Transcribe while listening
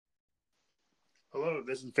Hello,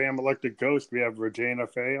 this is Fam Electric Ghost. We have Regina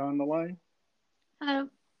Faye on the line. Hello.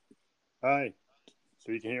 Hi.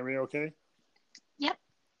 So you can hear me okay? Yep.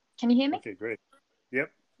 Can you hear me? Okay, great.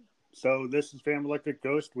 Yep. So this is Fam Electric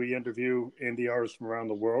Ghost. We interview indie artists from around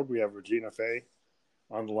the world. We have Regina Faye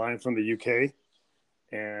on the line from the UK.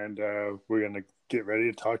 And we're going to get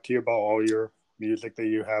ready to talk to you about all your music that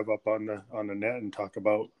you have up on the net and talk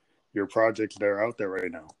about your projects that are out there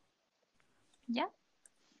right now. Yeah.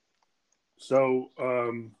 So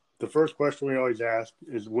the first question we always ask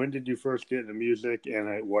is, when did you first get into music and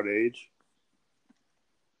at what age?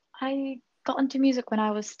 I got into music when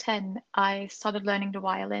I was 10. I started learning the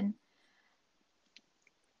violin,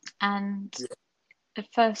 and at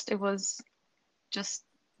first it was just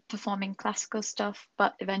performing classical stuff,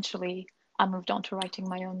 but eventually I moved on to writing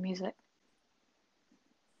my own music.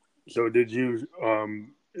 So did you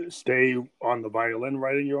stay on the violin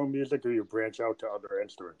writing your own music, or you branch out to other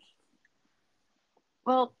instruments?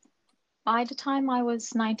 Well, by the time I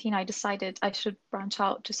was 19, I decided I should branch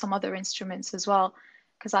out to some other instruments as well,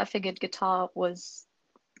 because I figured guitar was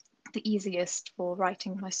the easiest for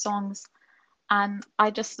writing my songs. And I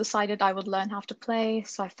just decided I would learn how to play.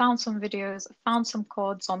 So I found some videos, I found some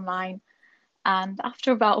chords online. And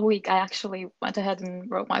after about a week, I actually went ahead and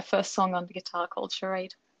wrote my first song on the guitar called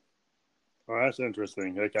Charade. Oh, that's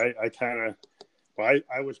interesting. Like I kind of, well,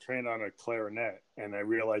 I was trained on a clarinet, and I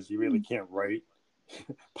realized you really Hmm. can't write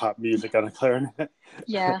pop music on a clarinet.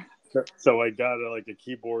 Yeah, So I got like a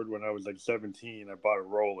keyboard when I was like 17. I bought a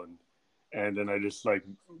Roland, and then I just like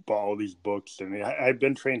bought all these books. And I'd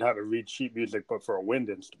been trained how to read sheet music, but for a wind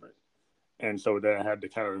instrument. And so then I had to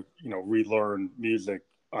kind of relearn music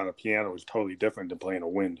on a piano. It was totally different than playing a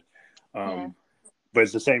wind. yeah, Um, but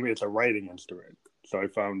it's the same. It's a writing instrument. So I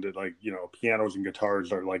found that pianos and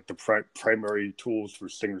guitars are like the primary tools for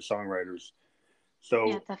singer songwriters. yeah,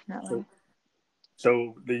 So so definitely.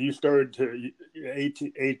 so you started to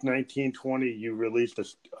 19, 20. You released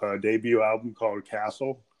a debut album called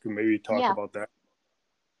Castle. Can maybe talk Yeah. about that?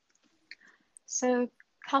 So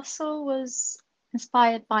Castle was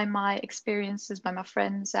inspired by my experiences by my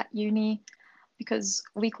friends at uni because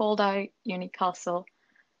we called our uni Castle.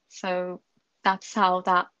 So that's how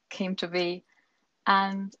that came to be.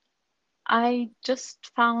 And I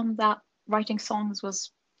just found that writing songs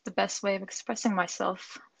was the best way of expressing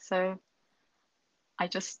myself. So I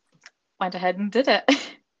just went ahead and did it.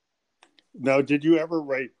 Now, did you ever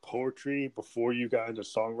write poetry before you got into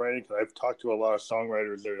songwriting? Because I've talked to a lot of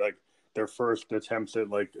songwriters. They're like their first attempts at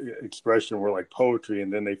like expression were like poetry,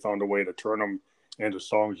 and then they found a way to turn them into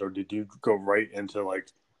songs. Or did you go right into like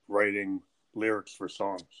writing lyrics for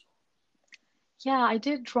songs? Yeah, I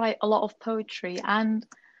did write a lot of poetry, and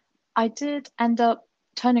I did end up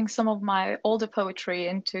turning some of my older poetry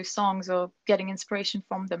into songs or getting inspiration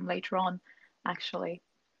from them later on, actually.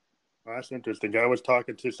 Well, that's interesting. I was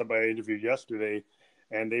talking to somebody I interviewed yesterday,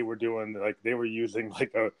 and they were doing like they were using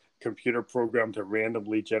like a computer program to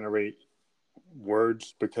randomly generate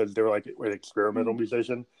words because they were like an experimental Mm.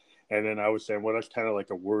 musician. And then I was saying, well, that's kind of like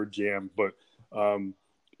a word jam, but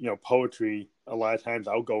poetry. A lot of times,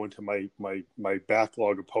 I'll go into my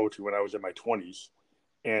backlog of poetry when I was in my 20s,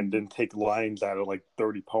 and Mhm. then take lines out of like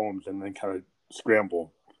 30 poems, and then kind of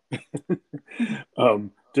scramble,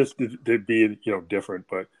 just to be different.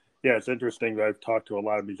 But yeah, it's interesting that I've talked to a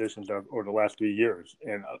lot of musicians over the last 3 years,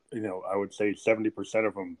 and I would say 70%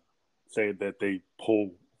 of them say that they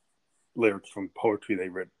pull lyrics from poetry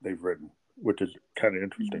they've written, which is kind of Mhm.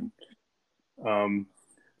 interesting. Um,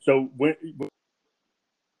 so when you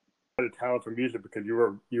had a talent for music because you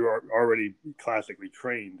were already classically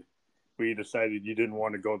trained, but you decided you didn't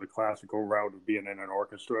want to go the classical route of being in an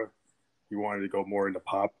orchestra. You wanted to go more into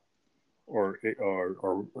pop or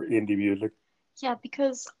indie music. Yeah,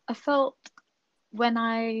 because I felt when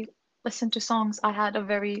I listened to songs, I had a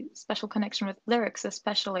very special connection with lyrics,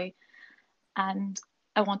 especially, and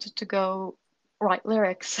I wanted to go write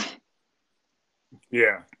lyrics.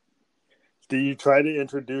 Yeah. Do you try to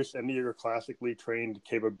introduce any of your classically trained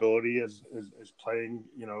capability as playing,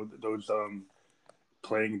 those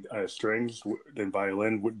playing strings and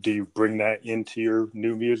violin? Do you bring that into your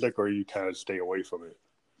new music, or you kind of stay away from it?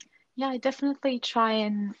 Yeah, I definitely try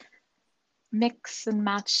and mix and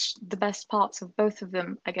match the best parts of both of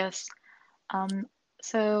them, I guess. Um,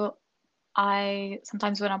 so I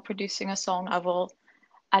sometimes when I'm producing a song, I will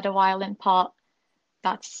add a violin part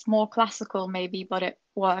that's more classical, maybe, but it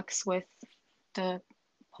works with the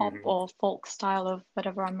pop Hmm. or folk style of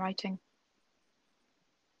whatever I'm writing.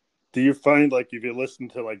 Do you find like if you listen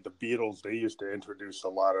to like the Beatles, they used to introduce a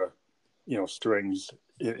lot of strings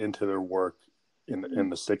into their work in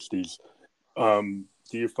the '60s.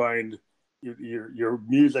 Do you find your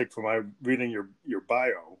music, from my reading your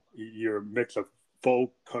bio, you're a mix of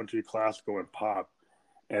folk, country, classical, and pop,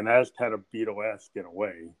 and that's kind of Beatlesque in a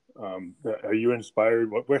way. Are you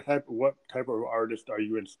inspired? What type of artist are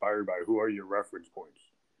you inspired by? Who are your reference points?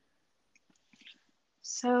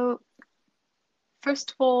 So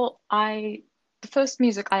first of all, I the first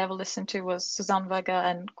music I ever listened to was Suzanne Vega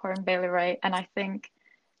and Corinne Bailey Rae, and I think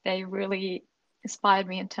they really inspired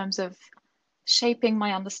me in terms of shaping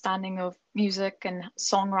my understanding of music and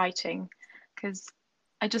songwriting, because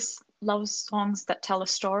I just love songs that tell a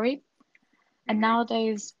story. And Mm-hmm.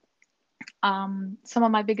 nowadays, some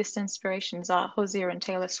of my biggest inspirations are Hozier and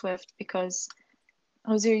Taylor Swift, because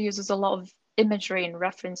Hozier uses a lot of imagery and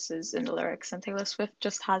references in the lyrics, and Taylor Swift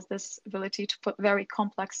just has this ability to put very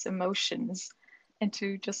complex emotions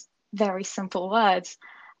into just very simple words.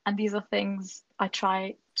 And these are things I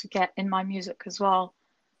try to get in my music as well.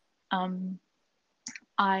 Um,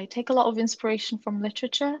 I take a lot of inspiration from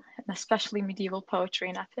literature, and especially medieval poetry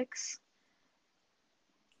and epics.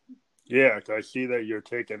 Yeah, 'cause I see that you're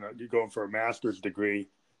going for a master's degree,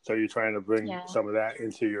 so you're trying to bring Yeah. some of that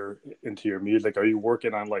into your music. Are you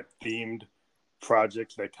working on like themed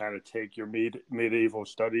projects that kind of take your medieval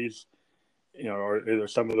studies, or is there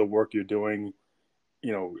some of the work you're doing,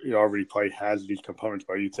 it already probably has these components,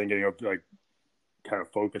 but are you thinking of like kind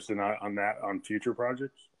of focusing on that on future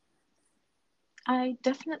projects? I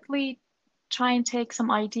definitely try and take some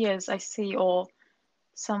ideas I see or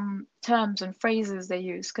some terms and phrases they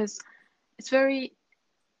use, because it's very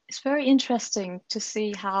it's very interesting to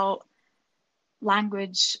see how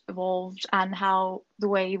language evolved and how the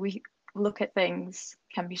way we look at things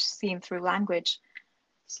can be seen through language.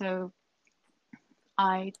 So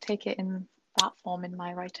I take it in that form in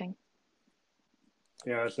my writing.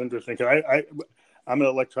 Yeah, it's interesting. 'Cause I'm an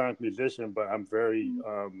electronic musician, but I'm very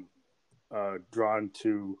drawn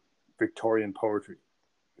to Victorian poetry.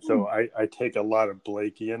 Mm. So I take a lot of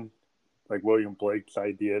Blakean, like William Blake's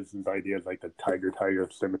ideas, his ideas like the tiger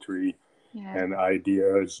symmetry, Yeah. and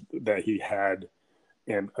ideas that he had,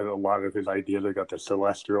 and a lot of his ideas. I got the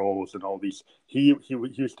celestials and all these. He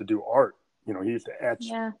used to do art. He used to etch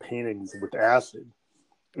Yeah. paintings with acid,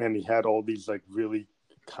 and he had all these like really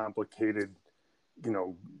complicated, you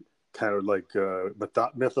know, kind of like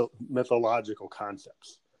mythological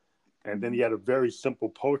concepts. And then he Mm. had a very simple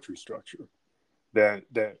poetry structure that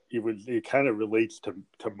it kind of relates to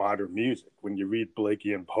modern music. When you read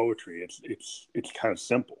Blakean poetry, it's kind of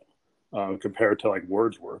simple compared to like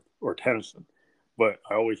Wordsworth or Tennyson. But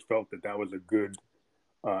I always felt that was a good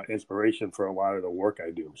inspiration for a lot of the work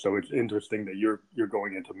I do. So it's interesting that you're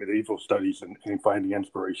going into medieval studies and finding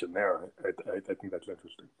inspiration there. I think that's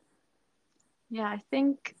interesting. Yeah, I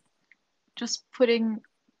think just putting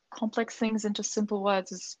complex things into simple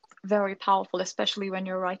words is very powerful, especially when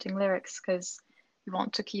you're writing lyrics, because you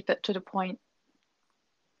want to keep it to the point.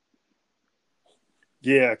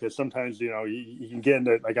 Yeah, because sometimes you can get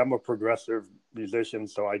into, like, I'm a progressive musician,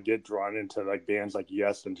 so I get drawn into like bands like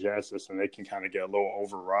Yes and Genesis, and they can kind of get a little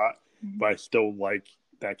overwrought, Mhm. but I still like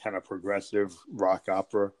that kind of progressive rock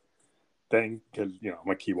opera thing because I'm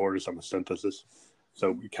a keyboardist, I'm a synthesis,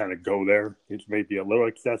 so we kind of go there. It's maybe a little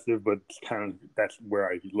excessive, but it's kind of that's where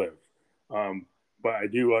I live. Um, but I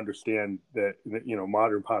do understand that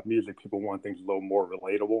modern pop music, people want things a little more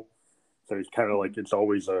relatable. So it's kind of like it's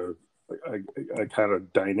always a kind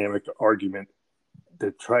of dynamic argument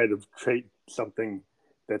to try to create something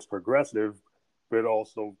that's progressive, but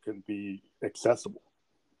also can be accessible.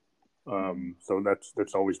 Mhm. So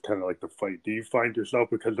that's always kind of like the fight. Do you find yourself,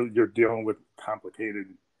 because you're dealing with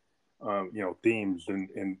complicated, themes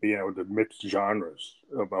and being able to mix genres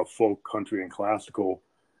about folk, country, and classical,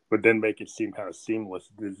 but then make it seem kind of seamless?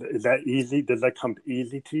 Is that easy? Does that come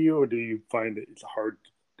easy to you, or do you find that it's hard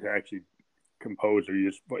to actually compose, or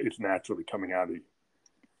it's naturally coming out of you?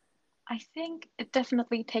 I think it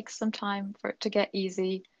definitely takes some time for it to get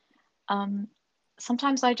easy. Um,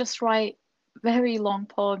 Sometimes I just write very long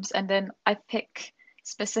poems and then I pick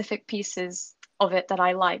specific pieces of it that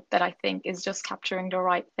I like, that I think is just capturing the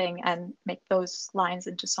right thing, and make those lines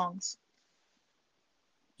into songs.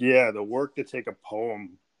 Yeah, the work to take a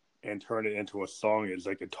poem and turn it into a song is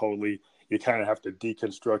like you kind of have to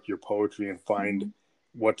deconstruct your poetry and find Mhm.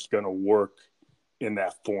 what's going to work in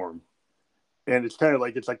that form. And it's kind of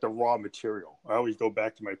like, it's like the raw material. I always go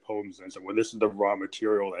back to my poems and say, well, this is the raw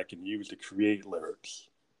material that I can use to create lyrics.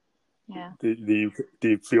 Yeah. Do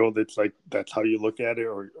you feel that's like, that's how you look at it,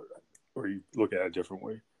 or you look at it a different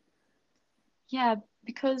way? Yeah,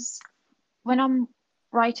 because when I'm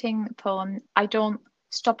writing a poem, I don't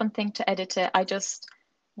stop and think to edit it. I just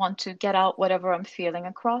want to get out whatever I'm feeling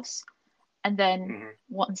across. And then Mm-hmm.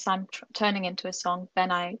 once I'm turning into a song,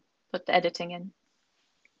 then I put the editing in.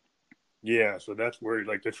 Yeah, so that's where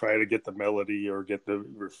like to try to get the melody or get the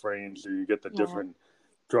refrains or you get the Yeah. different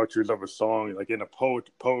structures of a song. Like in a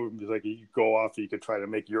poem, like you go off, you could try to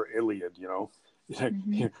make your Iliad, you know,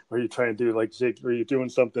 Hmm. or you try and do like or you're doing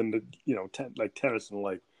something that like Tennyson,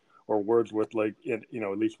 like or Wordsworth, like at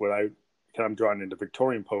least what I'm drawn into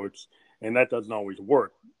Victorian poets, and that doesn't always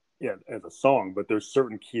work, yeah, as a song, but there's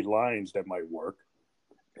certain key lines that might work,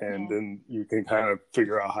 and Yeah. then you can kind of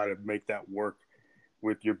figure out how to make that work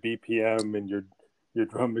with your BPM and your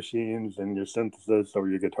drum machines and your synthesis or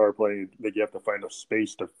your guitar playing. Like you have to find a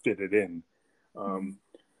space to fit it in. Hmm. Um,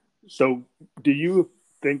 so, do you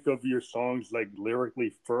think of your songs like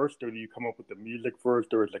lyrically first, or do you come up with the music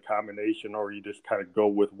first, or is it a combination, or you just kind of go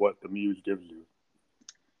with what the muse gives you?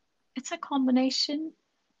 It's a combination.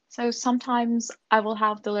 So sometimes I will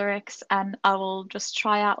have the lyrics and I will just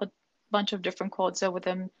try out a bunch of different chords over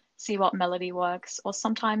them, see what melody works. Or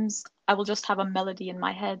sometimes I will just have a melody in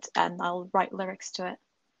my head and I'll write lyrics to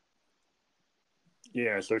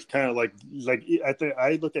Yeah, so it's kind of like I think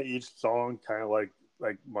I look at each song kind of like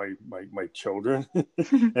my children,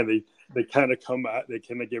 it. and they kind of come out, they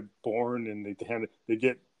kind of get born, and they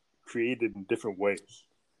get created in different ways.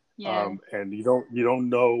 Yeah. And you don't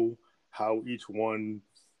know how each one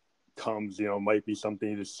comes. Might be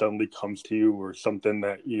something that suddenly comes to you, or something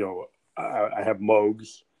that I have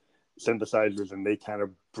Moogs synthesizers, and they kind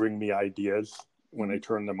of bring me ideas when I Mhm.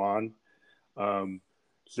 turn them on. Um,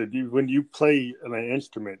 so when you play an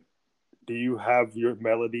instrument, do you have your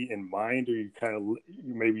melody in mind, or you kind of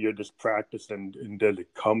maybe you're just practicing, and does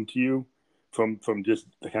it come to you from just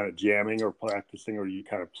the kind of jamming or practicing, or you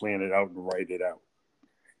kind of plan it out and write it out?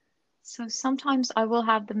 So sometimes I will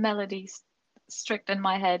have the melodies strict in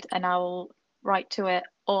my head and I will write to it.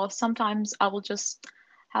 Or sometimes I will just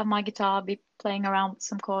have my guitar be playing around with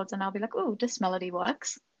some chords and I'll be like, oh, this melody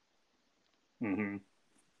works. Mm-hmm.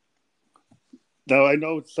 Now I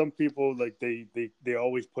know some people like they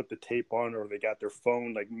always put the tape on, or they got their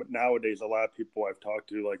phone. Like nowadays, a lot of people I've talked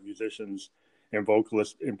to, like musicians and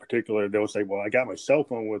vocalists in particular, they'll say, "Well, I got my cell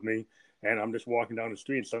phone with me, and I'm just walking down the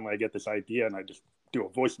street, and suddenly I get this idea, and I just do a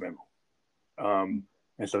voice memo."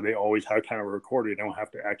 And so they always have kind of recorded. They don't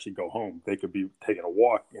have to actually go home. They could be taking a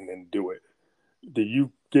walk and then do it. Do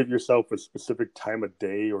you give yourself a specific time of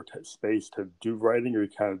day or space to do writing, or you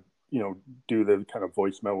kind of do the kind of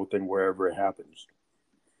voice memo thing wherever it happens?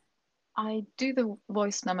 I do the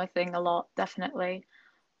voice memo thing a lot, definitely.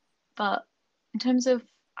 But in terms of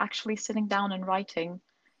actually sitting down and writing,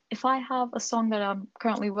 if I have a song that I'm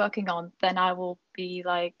currently working on, then I will be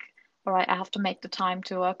like, all right, I have to make the time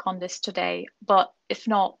to work on this today. But if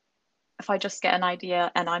not, if I just get an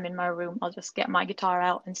idea and I'm in my room, I'll just get my guitar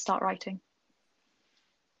out and start writing.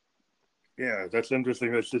 Yeah, that's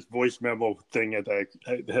interesting. That's this voice memo thing that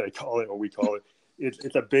I call it, or we call it.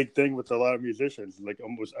 It's a big thing with a lot of musicians. Like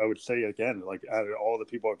almost, I would say again, like out of all the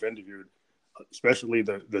people I've interviewed, especially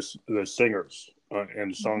the singers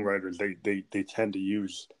and Hmm. songwriters, they tend to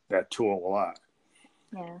use that tool a lot.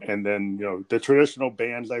 Yeah. And then the traditional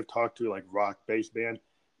bands I've talked to, like rock based bands,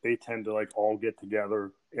 they tend to like all get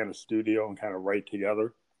together in a studio and kind of write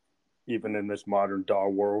together, even in this modern DAW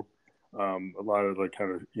world. A lot of the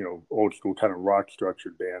kind of old school kind of rock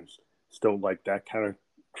structured bands still like that kind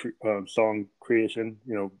of song creation.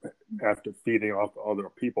 After feeding off other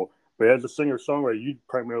people. But as a singer songwriter, you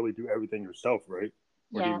primarily do everything yourself, right?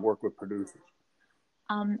 Or do you Yeah. work with producers?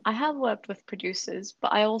 I have worked with producers,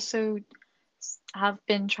 but I also have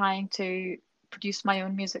been trying to produce my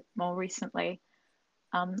own music more recently.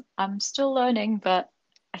 I'm still learning, but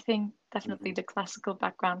I think definitely Mm-hmm. the classical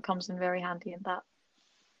background comes in very handy in that.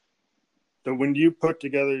 So when you put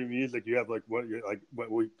together your music, you have like what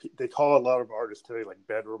we they call a lot of artists today like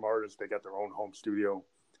bedroom artists. They got their own home studio,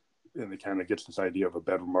 and they kind of gets this idea of a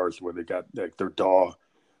bedroom artist where they got like their DAW,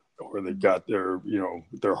 or they've Mhm. got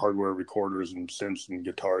their hardware recorders and synths and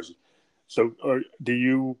guitars. So do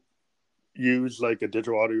you use like a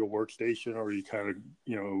digital audio workstation, or you kind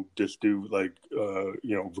of just do like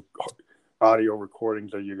audio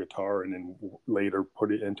recordings of your guitar and then later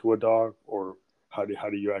put it into a DAW, or how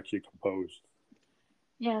do you actually compose?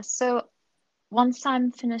 Yeah, so once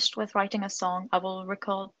I'm finished with writing a song, I will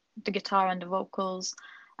record the guitar and the vocals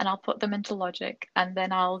and I'll put them into Logic and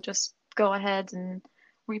then I'll just go ahead and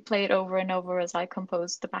replay it over and over as I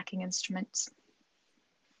compose the backing instruments.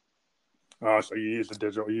 So you use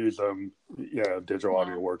digital Yeah.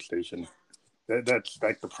 audio workstation. That's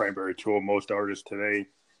like the primary tool most artists today.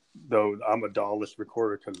 Though I'm a DAW-less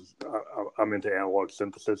recorder because I'm into analog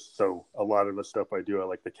synthesis, so a lot of the stuff I do I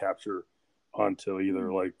like to capture onto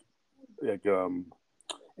either like like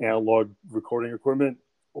analog recording equipment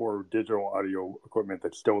or digital audio equipment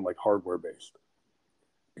that's still like hardware based.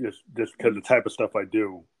 Just because the type of stuff I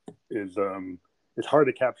do is it's hard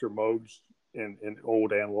to capture modes in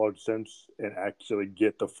old analog sense and actually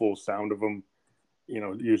get the full sound of them,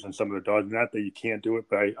 using some of the DAWs. Not that you can't do it,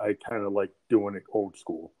 but I kind of like doing it old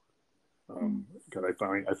school because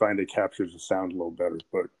I find it captures the sound a little better.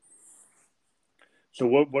 But so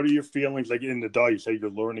what are your feelings like in the DAW? You say you're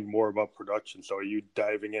learning more about production. So are you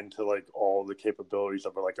diving into like all the capabilities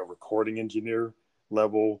of like a recording engineer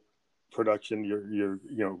level production? You're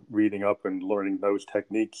reading up and learning those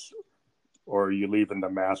techniques, or are you leaving the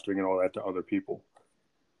mastering and all that to other people?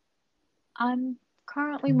 I'm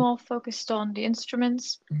currently more focused on the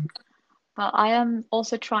instruments, but I am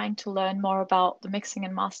also trying to learn more about the mixing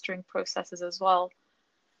and mastering processes as well.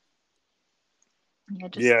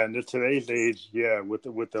 Yeah, and in today's age,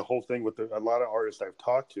 with the whole thing with a lot of artists I've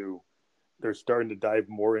talked to, they're starting to dive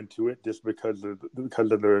more into it just because of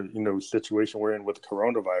the situation we're in with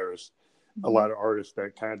coronavirus. A lot of artists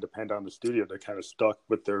that kind of depend on the studio, they're kind of stuck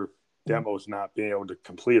with their demos not being able to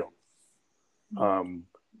complete them,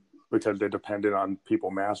 because they're dependent on people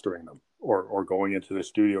mastering them or going into the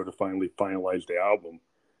studio to finally finalize the album.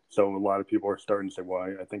 So a lot of people are starting to say, well,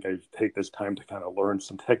 I think I take this time to kind of learn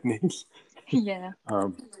some techniques. Yeah.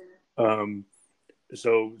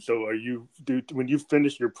 So when you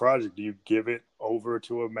finish your project, do you give it over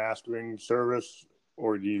to a mastering service,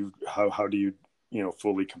 or how do you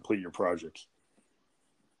fully complete your projects?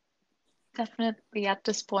 Definitely at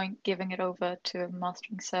this point giving it over to a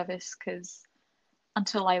mastering service, because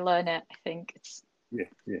until I learn it, I think it's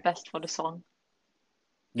best for the song.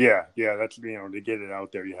 Yeah, that's to get it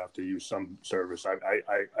out there, you have to use some service.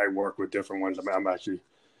 I work with different ones. I'm actually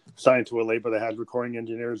signed to a label that has recording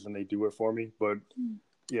engineers, and they do it for me. But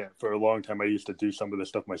yeah, for a long time I used to do some of this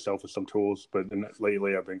stuff myself with some tools. But then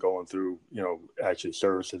lately I've been going through actually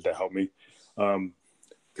services that help me,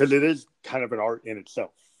 because it is kind of an art in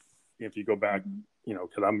itself. If you go back,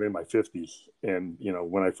 because I'm in my 50s, and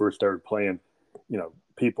when I first started playing,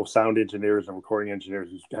 people, sound engineers and recording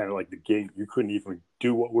engineers, is kind of like the gate. You couldn't even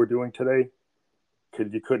do what we're doing today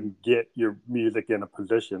because you couldn't get your music in a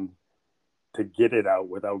position to get it out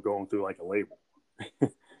without going through like a label.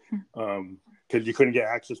 Because you couldn't get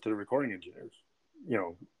access to the recording engineers.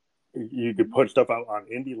 You could put stuff out on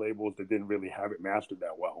indie labels that didn't really have it mastered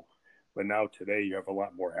that well, but now today you have a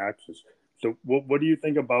lot more access. So what do you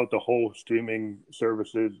think about the whole streaming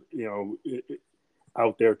services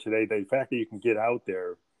out there today? The fact that you can get out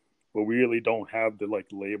there, but we really don't have the like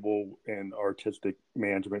label and artistic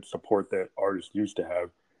management support that artists used to have.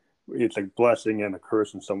 It's a blessing and a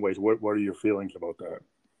curse in some ways. What are your feelings about that?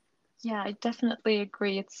 Yeah, I definitely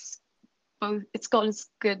agree. It's both. It's got its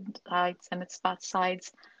good sides and its bad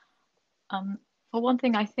sides. For one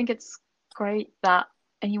thing, I think it's great that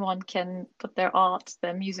anyone can put their art,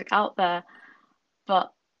 their music out there,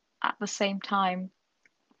 but at the same time,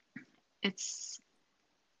 it's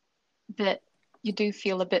that you do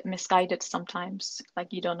feel a bit misguided sometimes,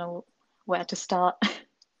 like you don't know where to start.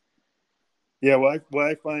 Yeah, what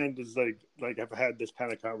I find is like I've had this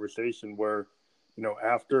kind of conversation where,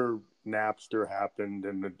 after Napster happened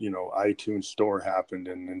and the iTunes store happened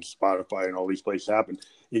and then Spotify and all these places happened,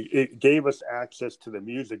 it gave us access to the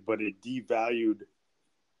music, but it devalued,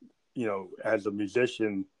 as a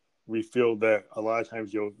musician, we feel that a lot of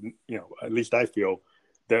times at least I feel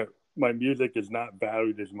that my music is not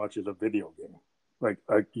valued as much as a video game. Like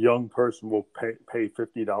a young person will pay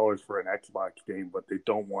 $50 for an Xbox game, but they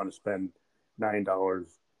don't want to spend $9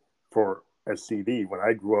 for a CD. When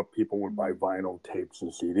I grew up, people would buy vinyl tapes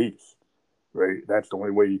and CDs, right? That's the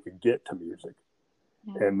only way you could get to music.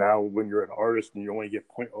 Yeah. And now when you're an artist and you only get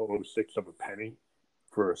 0.006 of a penny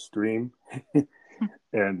for a stream,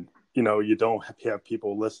 and you don't have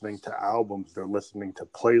people listening to albums, they're listening to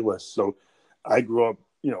playlists. So I grew up,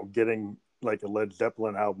 getting like a Led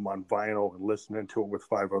Zeppelin album on vinyl and listening to it with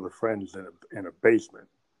 5 other friends in a basement,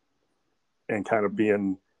 and kind of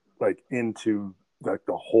being like into like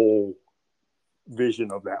the whole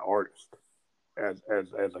vision of that artist as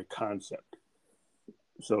a concept.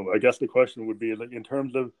 So I guess the question would be, like, in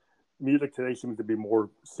terms of music today seems to be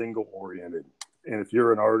more single oriented. And if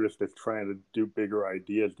you're an artist that's trying to do bigger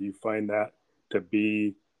ideas, do you find that to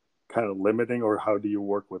be kind of limiting, or how do you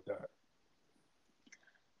work with that?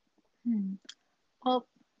 Well,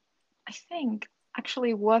 I think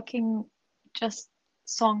actually working just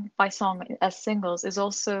song by song as singles it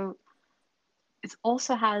also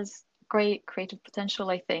has great creative potential,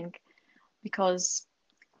 I think, because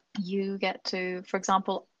you get to, for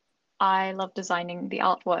example, I love designing the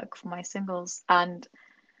artwork for my singles, and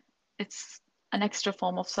it's an extra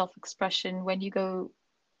form of self-expression when you go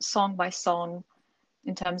song by song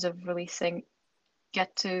in terms of releasing,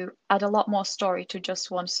 get to add a lot more story to just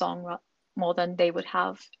one song more than they would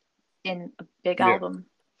have in a big Yeah, album,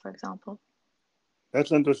 for example.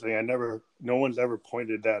 that's interesting. No one's ever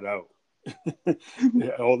pointed that out.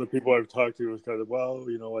 Yeah, all the people I've talked to was kind of, well,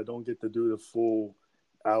 I don't get to do the full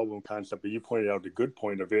album concept, but you pointed out the good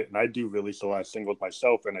point of it. And I do release a lot of singles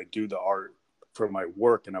myself, and I do the art for my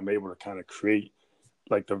work, and I'm able to kind of create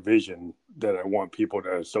like the vision that I want people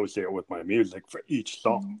to associate with my music for each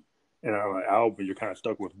song. And on an album, you're kind of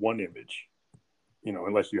stuck with one image,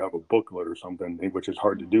 unless you have a booklet or something, which is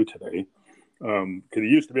hard to do today. Because you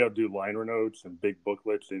used to be able to do liner notes and big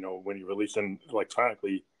booklets. When you release them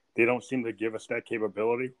electronically, they don't seem to give us that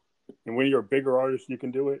capability. And when you're a bigger artist, you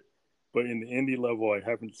can do it. But in the indie level, I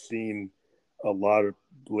haven't seen a lot of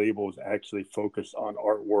labels actually focus on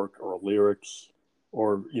artwork or lyrics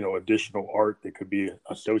or additional art that could be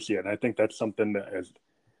associated. And I think that's something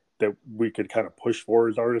that we could kind of push for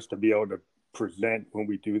as artists to be able to present when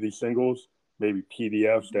we do these singles, maybe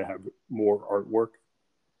PDFs that have more artwork.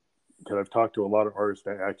 Because I've talked to a lot of artists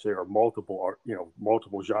that actually are multiple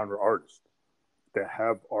genre artists that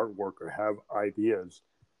have artwork or have ideas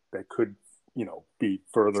that could, be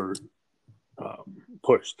further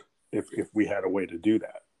pushed if we had a way to do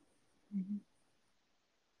that. Mm-hmm.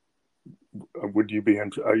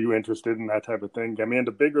 Are you interested in that type of thing? I mean,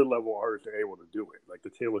 the bigger level artists are able to do it, like the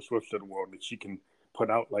Taylor Swifts of the world, that she can put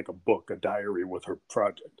out like a book, a diary with her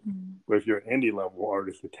project. Mm-hmm. But if you're an indie level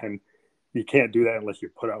artist, you can't do that unless you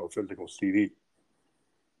put out a physical CD.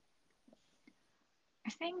 I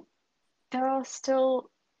think there are still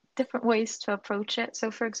different ways to approach it. So,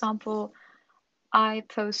 for example, I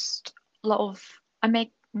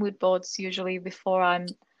make mood boards usually before I'm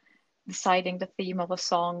deciding the theme of a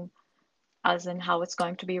song, as in how it's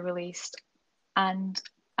going to be released. And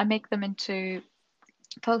I make them into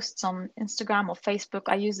posts on Instagram or Facebook.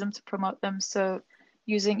 I use them to promote them. So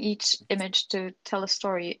using each image to tell a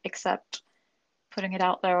story, except putting it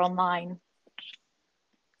out there online,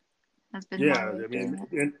 has been my Yeah, way I of doing mean,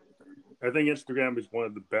 it. I think Instagram is one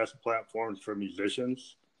of the best platforms for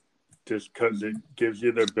musicians, just because it gives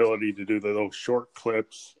you the ability to do the little short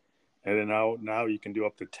clips, and then now you can do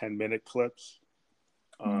up to 10-minute clips.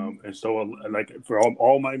 And so, like for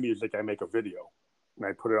all my music, I make a video, and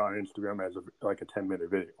I put it on Instagram as like a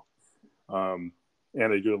 10-minute video, and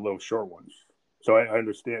I do the little short ones. So I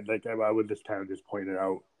understand, like I would just kind of just point it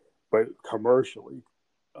out, but commercially,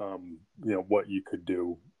 what you could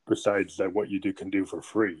do besides that, what you can do for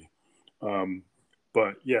free. Um,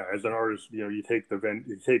 but yeah, as an artist, you take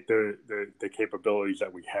the capabilities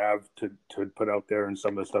that we have to put out there, and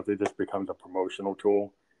some of the stuff, it just becomes a promotional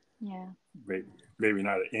tool. Yeah. Maybe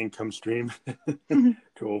not an income stream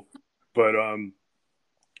tool, but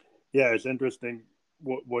yeah, it's interesting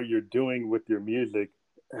what you're doing with your music.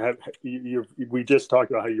 We just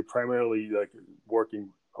talked about how you're primarily like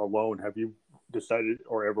working alone. Have you decided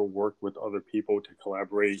or ever worked with other people to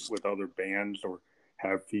collaborate with other bands or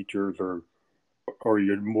have features, or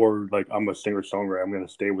you're more like, I'm a singer songwriter, I'm going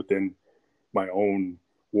to stay within my own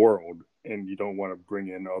world, and you don't want to bring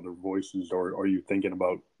in other voices, or are you thinking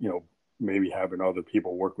about maybe having other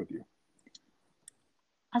people work with you?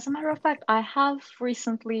 As a matter of fact, I have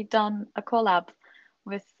recently done a collab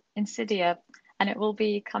with Insidia, and it will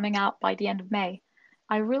be coming out by the end of May.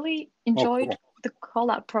 I really Oh, enjoyed cool. the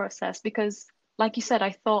collab process because, like you said, I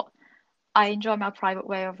thought I enjoy my private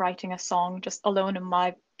way of writing a song just alone on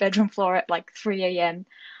my bedroom floor at like 3 a.m.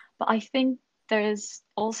 But I think there is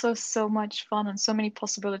also so much fun and so many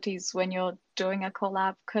possibilities when you're doing a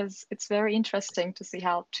collab, because it's very interesting to see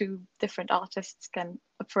how two different artists can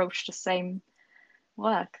approach the same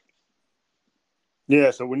work.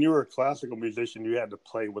 Yeah, so when you were a classical musician, you had to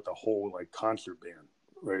play with a whole like concert band,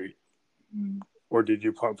 right? Mm. Or did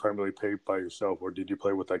you primarily play by yourself, or did you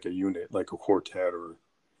play with like a unit, like a quartet, or?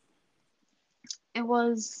 It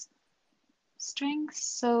was strings,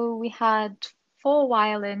 so we had four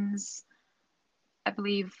violins, I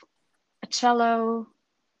believe, a cello,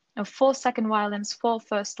 no, four second violins, four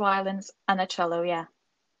first violins, and a cello, yeah.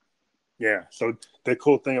 Yeah. So the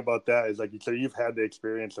cool thing about that is, like you said, you've had the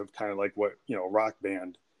experience of kind of like what, rock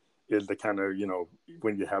band is, the kind of,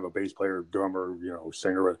 when you have a bass player, drummer,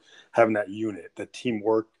 singer, having that unit, the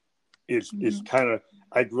teamwork is kind of,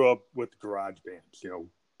 I grew up with garage bands,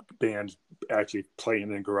 bands actually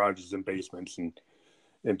playing in garages and basements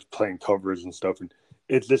and playing covers and stuff. And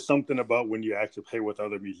it's just something about when you actually play with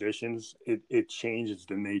other musicians, it changes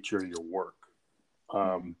the nature of your work.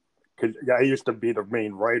 Because I used to be the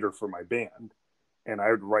main writer for my band, and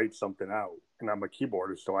I would write something out. And I'm a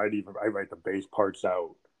keyboardist, so I write the bass parts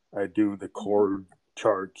out. I do the chord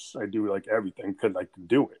charts. I do like everything because I could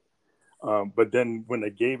do it. But then when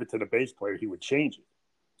they gave it to the bass player, he would change it,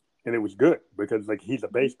 and it was good because like he's a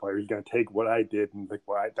bass player. He's gonna take what I did and like,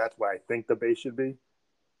 well, that's why I think the bass should be.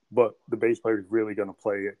 But the bass player is really gonna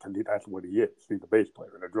play it because that's what he is. He's a bass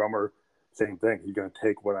player, and a drummer, same thing. He's gonna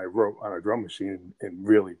take what I wrote on a drum machine and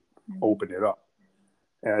really open it up.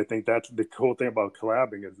 And I think that's the cool thing about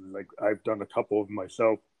collabing is like I've done a couple of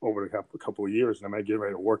myself over a couple of years, and I might get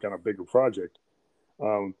ready to work on a bigger project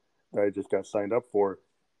that I just got signed up for.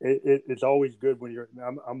 It's always good when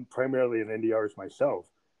I'm primarily an indie artist myself,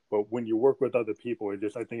 but when you work with other people, I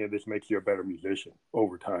think it just makes you a better musician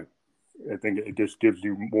over time. I think it just gives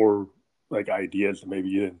you more like ideas that maybe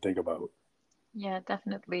you didn't think about. Yeah,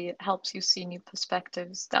 definitely. It helps you see new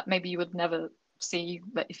perspectives that maybe you would never see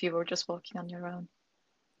but if you were just working on your own.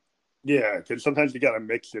 Yeah, because sometimes you got to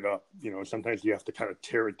mix it up. Sometimes you have to kind of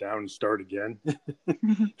tear it down and start again.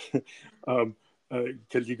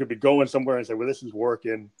 Because you could be going somewhere and say, well, this is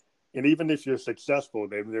working. And even if you're successful,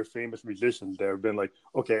 they're famous musicians. They've been like,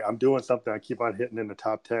 okay, I'm doing something. I keep on hitting in the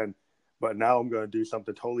top 10, but now I'm going to do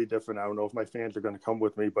something totally different. I don't know if my fans are going to come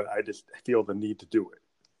with me, but I just feel the need to do it.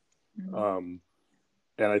 And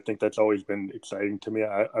I think that's always been exciting to me.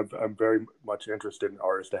 I'm very much interested in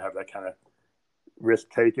artists that have that kind of risk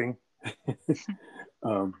taking.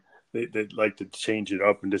 They like to change it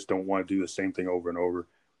up and just don't want to do the same thing over and over.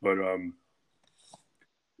 But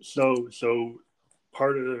so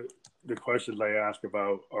part of the questions I ask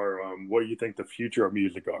about are what do you think the future of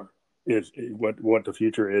music is what the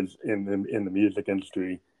future is in the music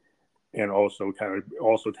industry, and also kind of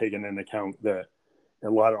also taking into account that a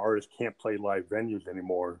lot of artists can't play live venues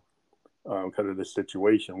anymore because of this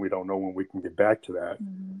situation. We don't know when we can get back to that.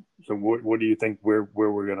 So what do you think where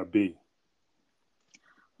we're going to be?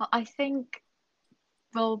 Well, I think,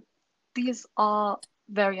 well, these are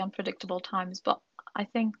very unpredictable times, but I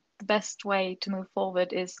think the best way to move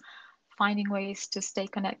forward is finding ways to stay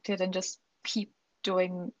connected and just keep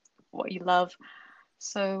doing what you love.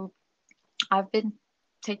 So I've been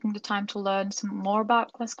taking the time to learn some more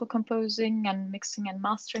about classical composing and mixing and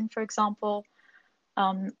mastering, for example.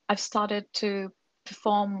 I've started to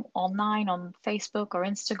perform online on Facebook or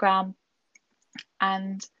Instagram,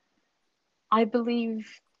 and I believe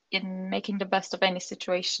in making the best of any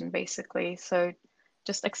situation, basically. So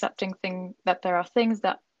just accepting that there are things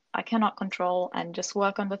that I cannot control and just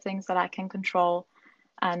work on the things that I can control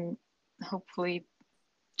and hopefully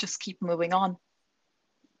just keep moving on.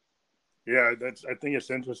 Yeah, I think it's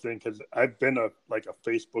interesting because I've been a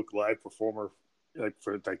Facebook Live performer like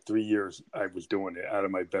for like 3 years. I was doing it out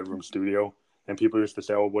of my bedroom studio, and people used to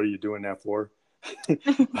say, "Oh, what are you doing that for?"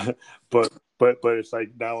 but it's like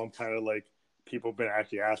now I'm kind of like people have been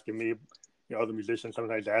actually asking me. Other musicians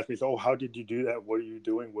sometimes ask me, "Oh, how did you do that? What are you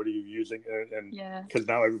doing? What are you using?" And Yeah. because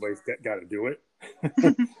now everybody's got to do it.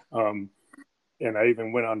 And I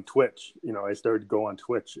even went on Twitch. I started to go on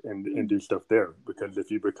Twitch and do stuff there because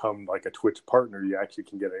if you become like a Twitch partner, you actually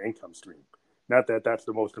can get an income stream. Not that that's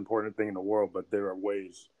the most important thing in the world, but there are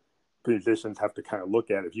ways musicians have to kind of look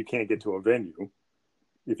at it. If you can't get to a venue,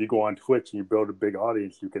 if you go on Twitch and you build a big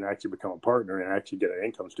audience, you can actually become a partner and actually get an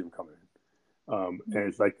income stream coming in. And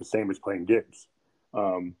it's like the same as playing gigs.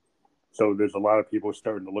 So there's a lot of people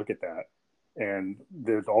starting to look at that. And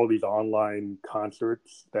there's all these online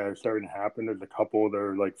concerts that are starting to happen. There's a couple that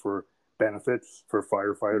are like for benefits for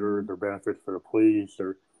firefighters or benefits for the police.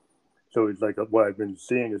 So it's like what I've been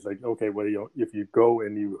seeing is like, okay, well, if you go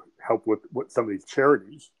and you help with some of these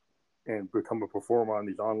charities and become a performer on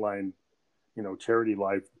these online, charity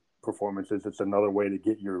live performances, it's another way to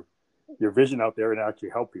get your vision out there and actually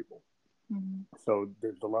help people. So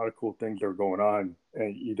there's a lot of cool things that are going on,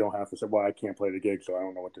 and you don't have to say, "Well, I can't play the gig, so I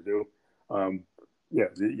don't know what to do." Yeah,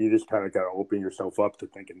 you just kind of got to open yourself up to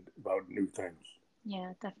thinking about new things.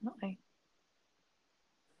 Yeah, definitely.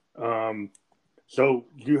 So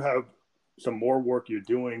you have some more work you're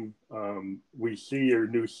doing. We see your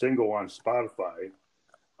new single on Spotify.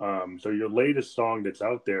 So your latest song that's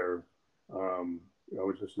out there, I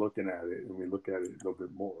was just looking at it, and we look at it a little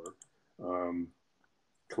bit more.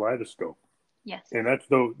 Kaleidoscope. Yes. And that's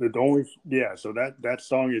the only, yeah. So that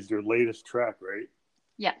song is your latest track, right?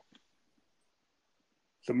 Yeah.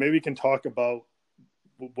 So maybe you can talk about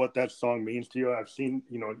what that song means to you. I've seen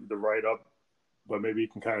the write up, but maybe you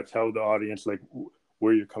can kind of tell the audience like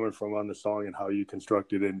where you're coming from on the song and how you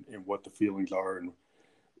constructed it and what the feelings are and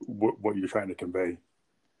what you're trying to convey.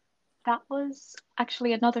 That was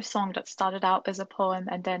actually another song that started out as a poem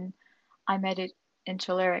and then I made it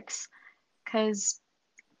into lyrics because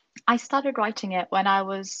I started writing it when I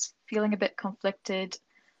was feeling a bit conflicted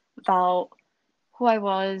about who I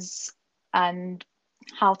was and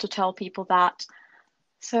how to tell people that.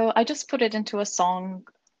 So I just put it into a song,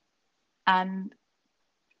 and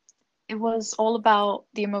it was all about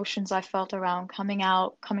the emotions I felt around coming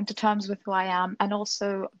out, coming to terms with who I am, and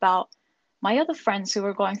also about my other friends who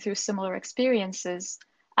were going through similar experiences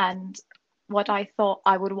and what I thought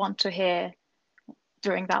I would want to hear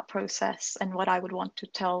during that process and what I would want to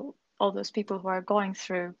tell all those people who are going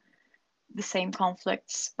through the same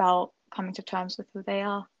conflicts about coming to terms with who they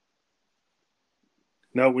are.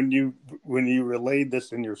 Now, when you relayed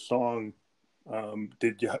this in your song,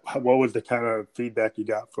 did you what was the kind of feedback you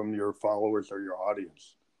got from your followers or your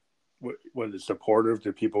audience? Was it supportive?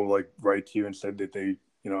 Did people like write to you and said that they,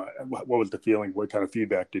 what was the feeling? What kind of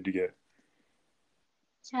feedback did you get?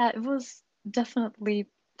 Yeah, it was definitely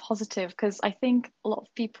positive because I think a lot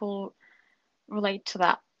of people relate to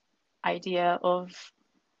that idea of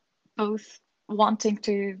both wanting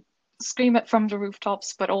to scream it from the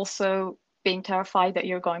rooftops, but also being terrified that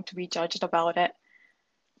you're going to be judged about it.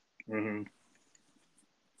 Mm-hmm.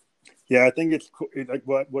 Yeah, I think it's cool. Like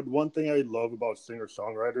what one thing I love about singer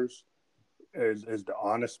songwriters is the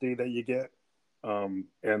honesty that you get, and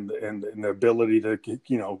the ability to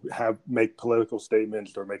have make political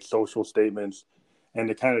statements or make social statements, and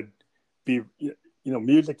to kind of be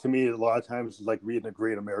music to me a lot of times is like reading a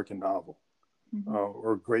great American novel, Mm-hmm.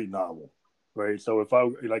 or a great novel, right? So if I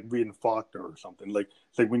like reading Faulkner or something, like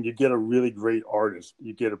it's like when you get a really great artist,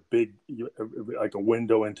 you get a big like a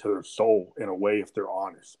window into their soul in a way if they're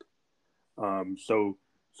honest. So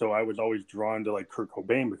I was always drawn to like Kurt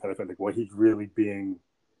Cobain because I felt like, well, he's really being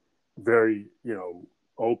very,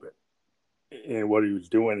 open in what he was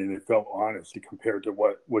doing, and it felt honest compared to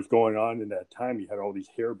what was going on in that time. You had all these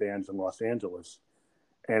hair bands in Los Angeles,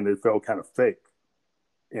 and it felt kind of fake,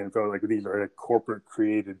 and it felt like these are like corporate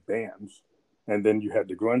created bands. And then you had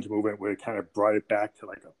the grunge movement where it kind of brought it back to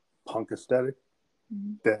like a punk aesthetic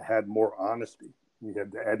Mm-hmm. that had more honesty. You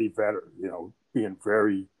had the Eddie Vedder, being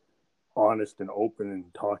very honest and open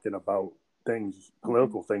and talking about things,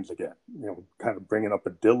 political things again, kind of bringing up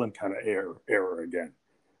a Dylan kind of era again,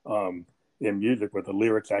 in music where the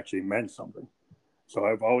lyrics actually meant something. So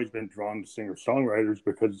I've always been drawn to singer songwriters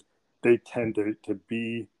because they tend to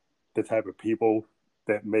be the type of people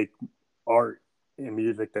that make art and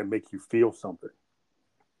music that make you feel something.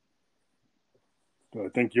 So I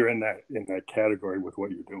think you're in that category with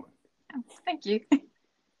what you're doing. Oh, thank you.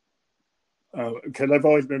 Because I've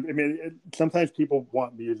always been. I mean, sometimes people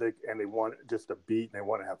want music and they want just a beat and they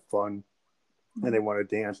want to have fun and they want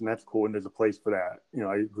to dance, and that's cool. And there's a place for that.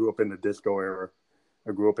 I grew up in the disco era.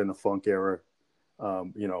 I grew up in the funk era.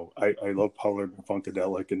 I love Pollard and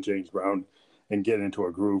Funkadelic and James Brown and get into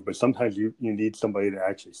a groove. But sometimes you need somebody to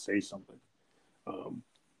actually say something.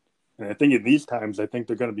 And I think in these times, I think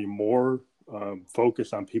they're going to be more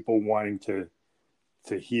focused on people wanting to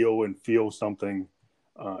heal and feel something.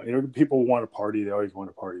 People want to party; they always want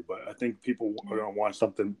to party, but I think people are going to want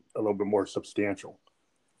something a little bit more substantial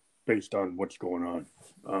based on what's going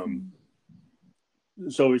on.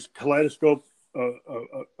 So, is Kaleidoscope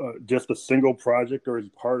just a single project, or is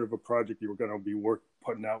it part of a project you were going to be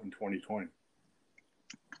putting out in 2020?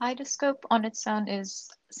 Kaleidoscope on its own is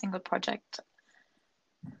a single project.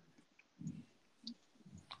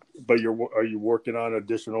 But are you working on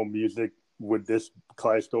additional music? Would this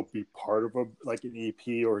Kaleidoscope be part of an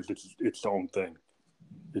EP, or is it its own thing,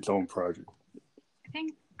 its own project? I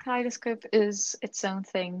think Kaleidoscope is its own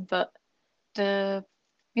thing, but the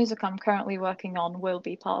music I'm currently working on will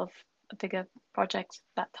be part of a bigger project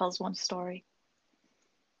that tells one story.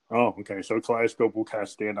 Oh, okay. So Kaleidoscope will kind of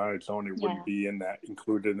stand on its own. It wouldn't Yeah. be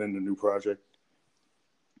included in the new project.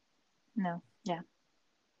 No. Yeah.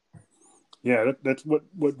 Yeah, that's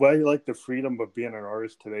why I like the freedom of being an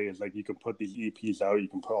artist today is like you can put these EPs out, you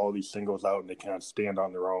can put all these singles out, and they kind of stand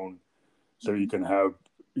on their own. So you can have,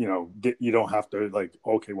 you don't have to like,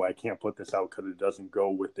 okay, well, I can't put this out because it doesn't go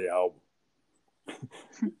with the album.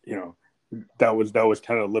 you know, that was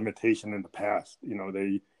kind of a limitation in the past.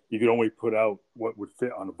 You could only put out what would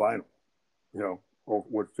fit on a vinyl, or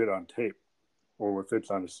would fit on tape, or what fits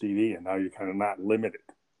on a CD, and now you're kind of not limited.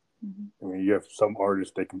 I mean, you have some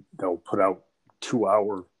artists they'll put out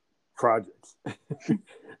 2-hour projects.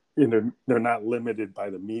 They're not limited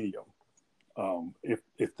by the medium.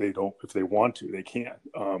 If they want to, they can.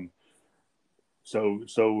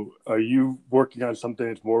 So are you working on something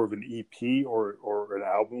that's more of an EP or an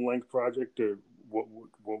album length project? Or what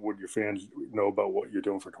would your fans know about what you're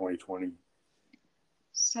doing for 2020?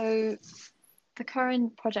 So the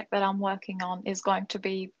current project that I'm working on is going to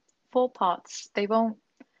be 4 parts. They won't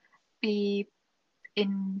be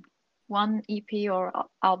in one EP or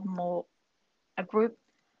album or a group,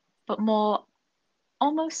 but more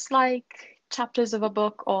almost like chapters of a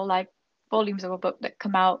book or like volumes of a book that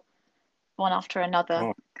come out one after another,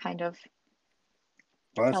 Oh, kind of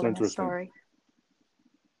well, that's telling a interesting. story.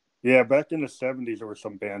 Yeah, back in the 70s, there were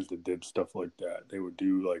some bands that did stuff like that. They would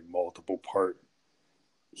do like multiple part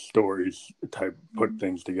stories type, put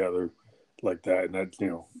things together like that. And that's,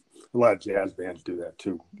 a lot of jazz bands do that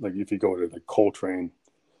too. Like if you go to the Coltrane,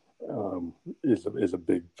 is a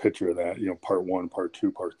big picture of that, part one, part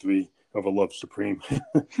two, part three of A Love Supreme.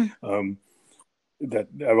 um, that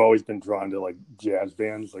I've always been drawn to like jazz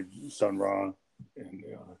bands like Sun Ra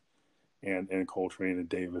and Coltrane and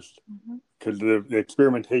Davis, because the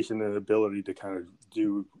experimentation and the ability to kind of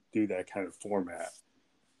do that kind of format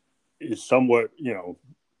is somewhat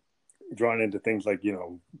drawn into things like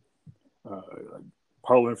like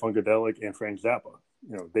Parliament Funkadelic and Frank Zappa.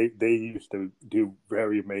 They used to do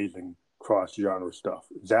very amazing cross genre stuff.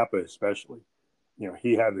 Zappa especially,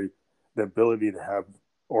 he had the ability to have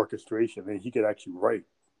orchestration, and he could actually write,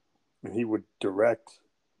 and he would direct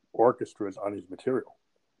orchestras on his material,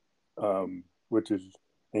 which is,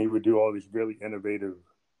 and he would do all these really innovative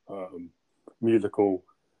musical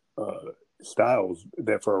styles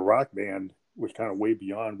that for a rock band was kind of way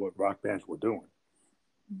beyond what rock bands were doing.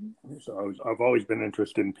 So I've always been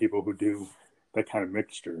interested in people who do that kind of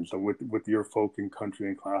mixture. And so with your folk and country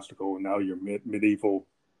and classical, and now your medieval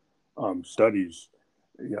studies,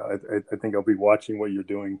 I think I'll be watching what you're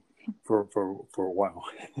doing for a while.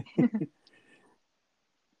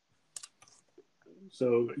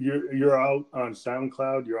 So you're out on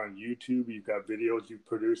SoundCloud, you're on YouTube, you've got videos you've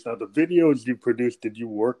produced. Now the videos you produced, did you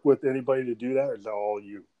work with anybody to do that, or is that all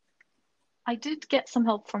you? I did get some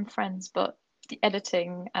help from friends, but the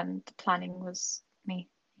editing and the planning was me.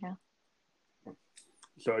 Yeah.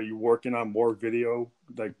 So are you working on more video,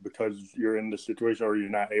 like because you're in the situation, or you're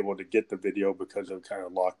not able to get the video because of kind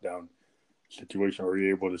of lockdown situation, or are you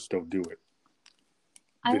able to still do it?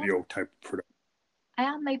 Video type production. I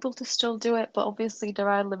am able to still do it, but obviously there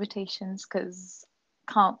are limitations because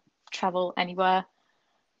can't travel anywhere.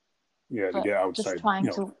 Yeah, to But get just outside, trying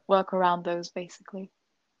to work around those basically.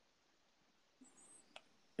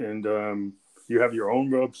 And you have your own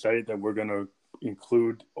website that we're going to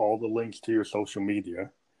include all the links to your social media.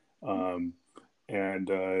 And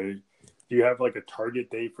do you have like a target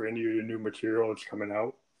date for any of your new material that's coming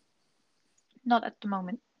out? Not at the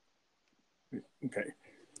moment. Okay.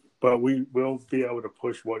 But we will be able to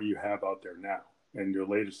push what you have out there now. And your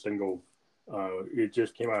latest single, it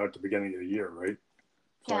just came out at the beginning of the year, right?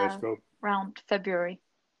 Kaleidoscope? Yeah, around February.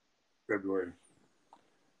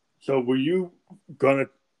 So were you gonna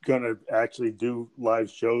actually do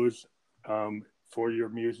live shows for your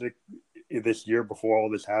music this year before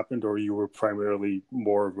all this happened, or you were primarily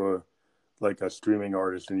more of a streaming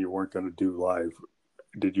artist and you weren't going to do live?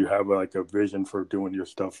 Did you have like a vision for doing your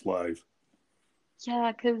stuff live?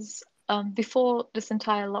 Yeah, because before this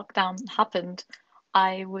entire lockdown happened,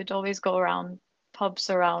 I would always go around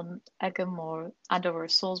pubs around Egham or Andover,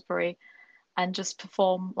 Salisbury, and just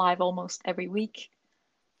perform live almost every week.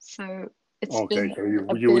 So it's Okay, been so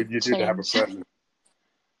a you big did have a change. presence.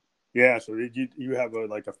 Yeah, so did you have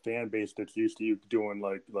a fan base that's used to you doing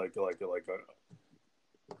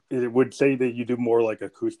it would say that you do more like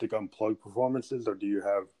acoustic unplugged performances, or do you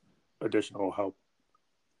have additional help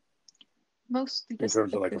Mostly in just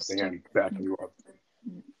terms of like a acoustic. band backing you up?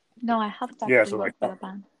 No, I haven't Yeah, actually so like, worked with a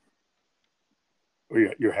band.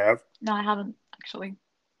 oh, you have? No, I haven't actually.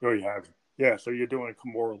 Oh, you have. Yeah, so you're doing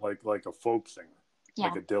more like a folk singer,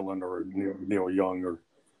 like Yeah. a Dylan or a Neil Young or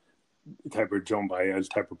type of Joan Baez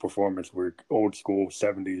type of performance, where old school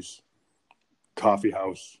 70s coffee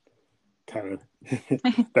house kind of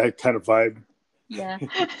that kind of vibe. Yeah.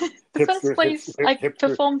 The first place I Hipster,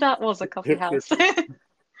 performed at was a coffee hipster. house.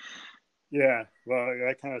 Yeah, well,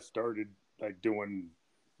 I kind of started like doing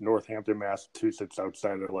Northampton, Massachusetts,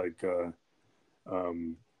 outside of like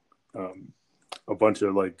um, um, a bunch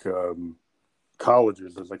of like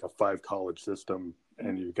colleges. There's like a 5 college system,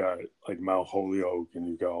 and you've got like Mount Holyoke, and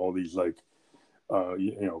you've got all these like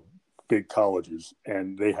big colleges,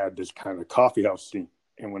 and they had this kind of coffee house scene.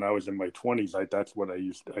 And when I was in my 20s, that's what I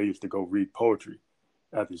used to go read poetry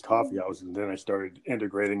at these coffee houses, and then I started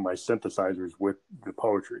integrating my synthesizers with the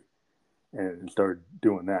poetry, and started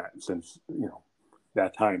doing that since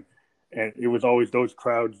that time. And it was always those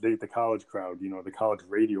crowds, the college crowd, the college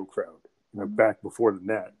radio crowd, back before the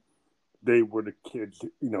net. They were the kids,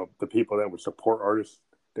 the people that would support artists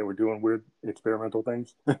that were doing weird experimental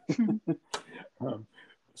things.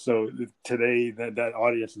 So today that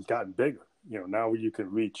audience has gotten bigger. Now you can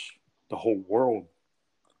reach the whole world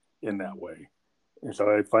in that way. And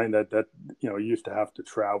so I find that you used to have to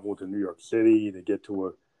travel to New York City to get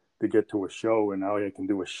to a show, and now I can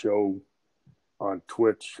do a show on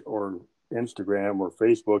Twitch or Instagram or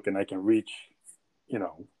Facebook, and I can reach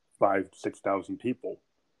 5,000-6,000 people.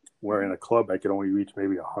 Where in a club I could only reach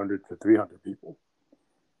maybe 100 to 300 people.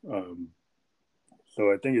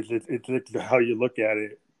 So I think it's how you look at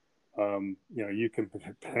it. You can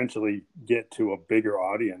potentially get to a bigger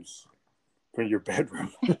audience from your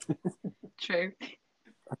bedroom. True.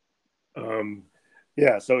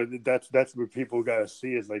 Yeah, so that's what people got to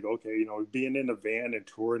see is like, okay, being in a van and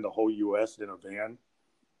touring the whole U.S. in a van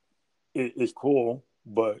is cool,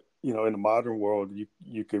 but in the modern world,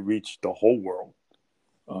 you could reach the whole world,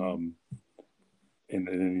 and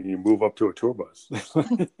then you move up to a tour bus.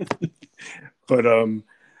 But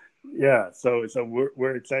yeah, so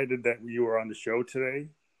we're excited that you were on the show today,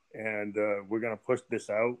 and we're gonna push this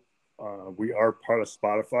out. We are part of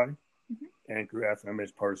Spotify. Anchor FM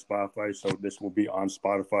is part of Spotify, so this will be on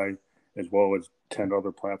Spotify as well as 10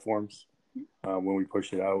 other platforms when we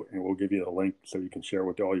push it out, and we'll give you the link so you can share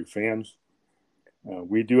with all your fans.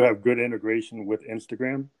 We do have good integration with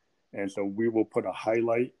Instagram, and so we will put a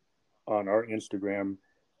highlight on our Instagram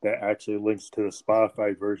that actually links to the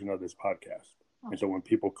Spotify version of this podcast. And so when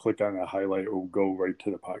people click on that highlight, it will go right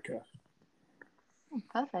to the podcast. Oh,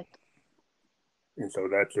 perfect. And so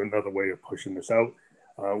that's another way of pushing this out.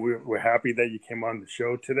 We're happy that you came on the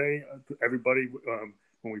show today. Everybody,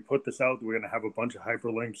 when we put this out, we're going to have a bunch of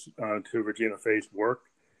hyperlinks to Regina Faye's work.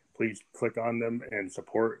 Please click on them and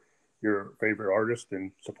support your favorite artist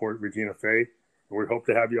and support Regina Faye. And we hope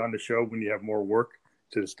to have you on the show when you have more work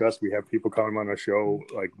to discuss. We have people coming on our show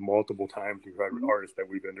like multiple times. We've had artists that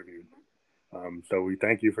we've interviewed. So we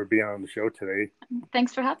thank you for being on the show today.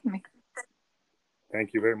 Thanks for having me.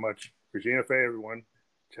 Thank you very much. Regina Faye, everyone.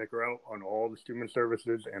 Check her out on all the streaming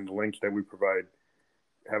services and the links that we provide.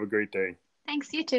 Have a great day. Thanks, you too.